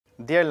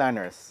Dear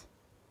learners,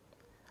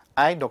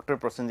 I, Dr.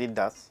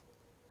 Prasenjit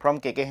from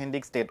KK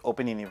Hendrik State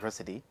Open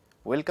University,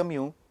 welcome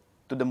you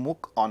to the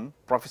MOOC on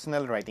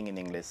Professional Writing in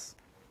English.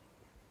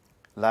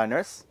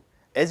 Learners,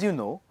 as you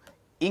know,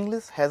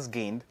 English has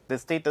gained the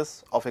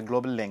status of a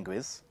global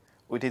language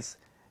with its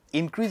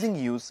increasing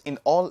use in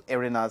all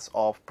arenas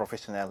of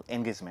professional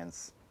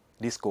engagements.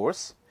 This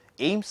course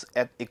aims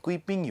at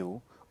equipping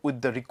you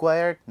with the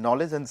required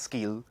knowledge and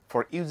skill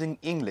for using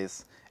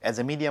English as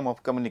a medium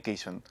of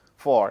communication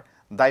for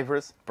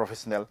diverse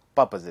professional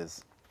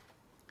purposes.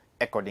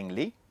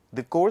 Accordingly,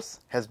 the course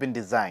has been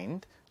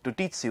designed to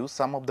teach you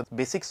some of the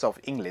basics of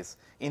English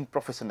in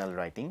professional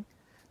writing,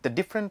 the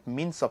different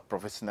means of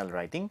professional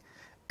writing,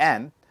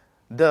 and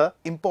the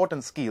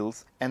important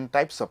skills and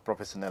types of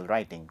professional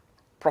writing.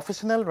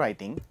 Professional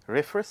writing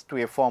refers to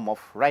a form of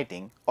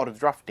writing or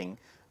drafting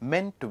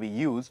meant to be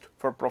used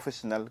for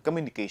professional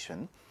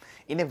communication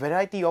in a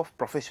variety of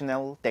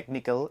professional,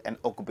 technical, and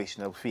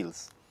occupational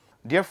fields.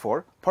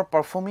 Therefore, for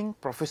performing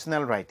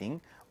professional writing,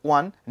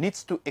 one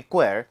needs to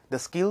acquire the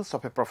skills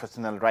of a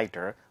professional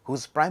writer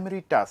whose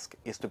primary task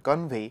is to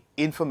convey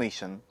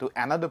information to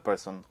another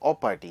person or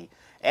party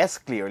as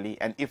clearly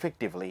and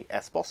effectively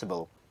as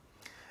possible.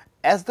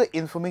 As the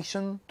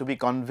information to be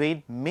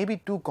conveyed may be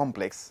too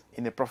complex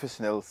in a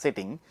professional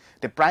setting,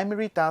 the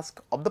primary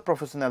task of the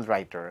professional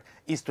writer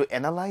is to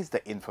analyze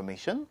the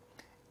information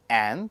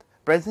and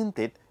present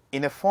it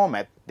in a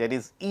format that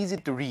is easy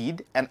to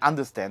read and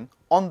understand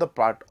on the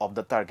part of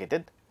the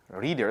targeted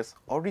readers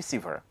or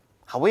receiver.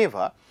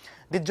 However,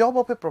 the job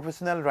of a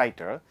professional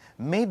writer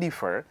may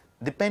differ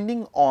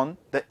depending on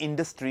the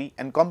industry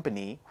and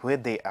company where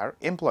they are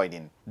employed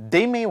in.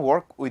 They may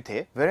work with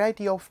a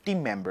variety of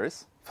team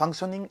members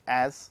functioning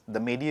as the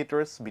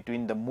mediators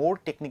between the more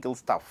technical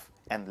staff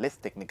and less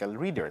technical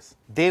readers.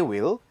 They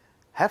will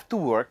have to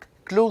work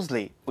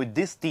closely with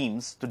these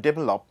teams to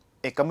develop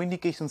a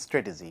communication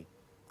strategy.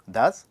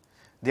 Thus,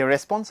 their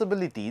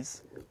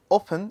responsibilities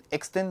often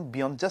extend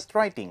beyond just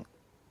writing.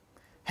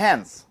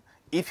 Hence,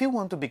 if you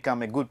want to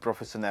become a good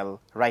professional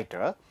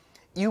writer,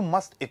 you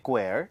must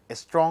acquire a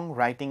strong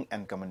writing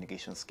and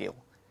communication skill.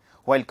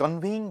 While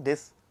conveying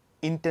this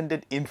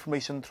intended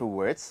information through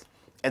words,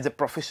 as a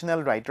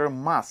professional writer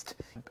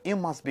you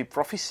must be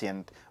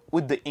proficient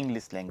with the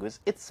English language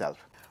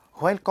itself.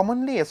 While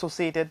commonly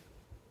associated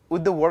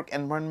with the work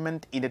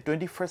environment in a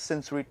 21st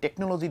century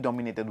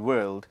technology-dominated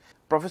world,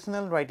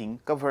 professional writing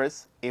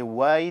covers a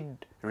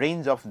wide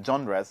range of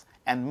genres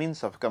and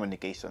means of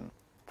communication.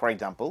 For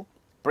example,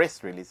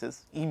 press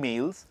releases,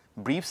 emails,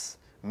 briefs,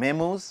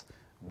 memos,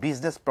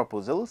 business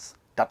proposals,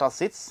 data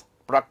sheets,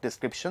 product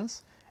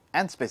descriptions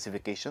and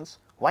specifications,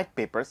 white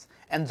papers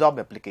and job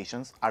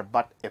applications are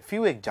but a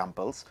few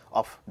examples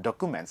of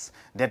documents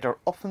that are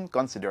often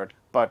considered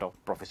part of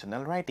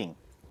professional writing.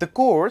 The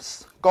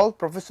course called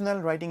Professional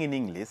Writing in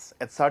English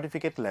at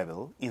certificate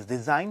level is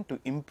designed to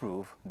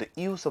improve the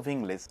use of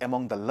English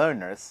among the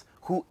learners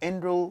who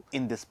enroll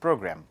in this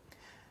program.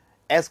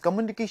 As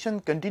communication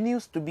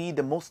continues to be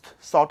the most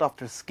sought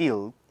after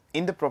skill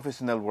in the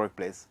professional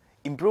workplace,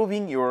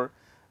 improving your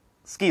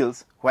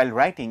skills while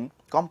writing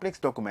complex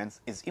documents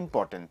is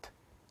important.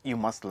 You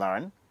must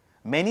learn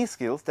many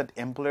skills that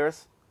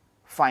employers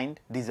find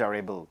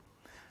desirable,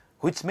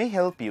 which may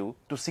help you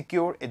to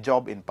secure a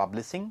job in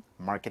publishing,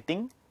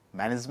 marketing,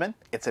 management,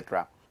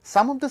 etc.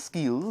 Some of the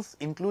skills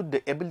include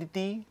the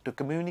ability to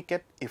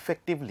communicate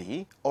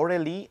effectively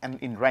orally and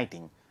in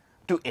writing,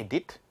 to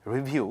edit,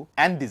 review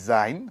and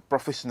design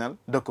professional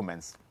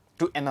documents,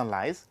 to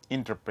analyze,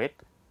 interpret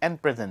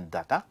and present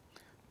data,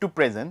 to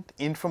present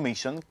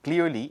information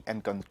clearly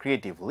and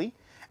creatively,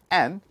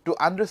 and to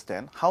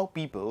understand how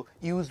people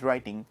use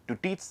writing to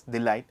teach,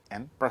 delight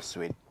and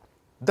persuade.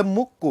 The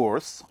MOOC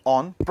course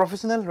on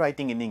Professional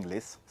Writing in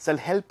English shall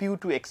help you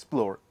to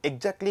explore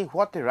exactly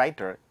what a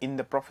writer in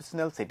the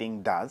professional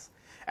setting does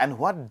and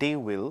what they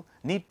will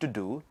need to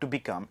do to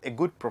become a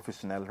good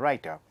professional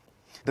writer.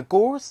 The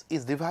course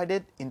is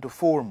divided into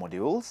 4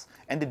 modules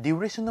and the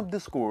duration of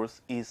this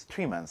course is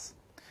 3 months.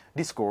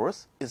 This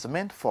course is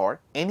meant for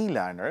any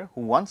learner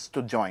who wants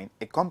to join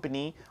a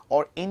company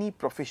or any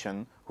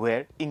profession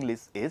where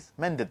English is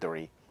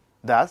mandatory.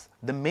 Thus,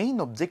 the main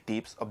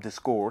objectives of this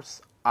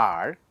course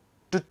are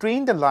to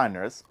train the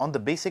learners on the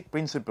basic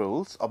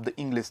principles of the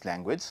English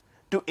language,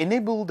 to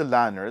enable the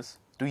learners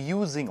to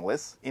use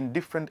English in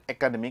different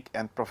academic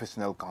and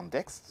professional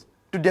contexts,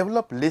 to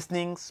develop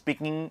listening,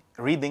 speaking,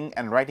 reading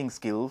and writing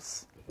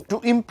skills, to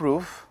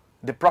improve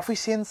the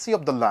proficiency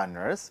of the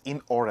learners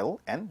in oral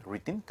and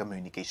written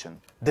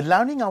communication. The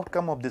learning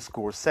outcome of this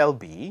course shall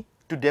be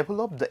to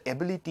develop the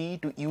ability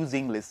to use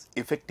English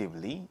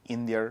effectively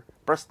in their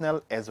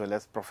personal as well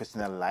as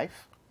professional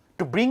life,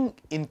 to bring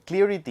in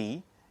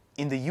clarity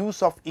in the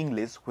use of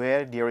English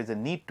where there is a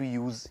need to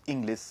use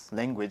English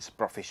language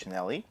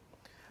professionally,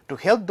 to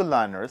help the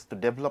learners to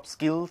develop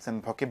skills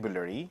and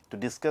vocabulary to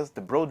discuss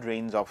the broad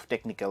range of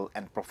technical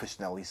and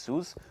professional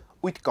issues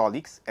with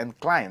colleagues and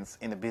clients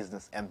in a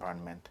business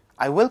environment.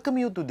 I welcome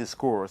you to this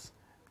course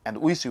and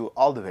wish you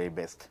all the very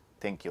best.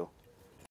 Thank you.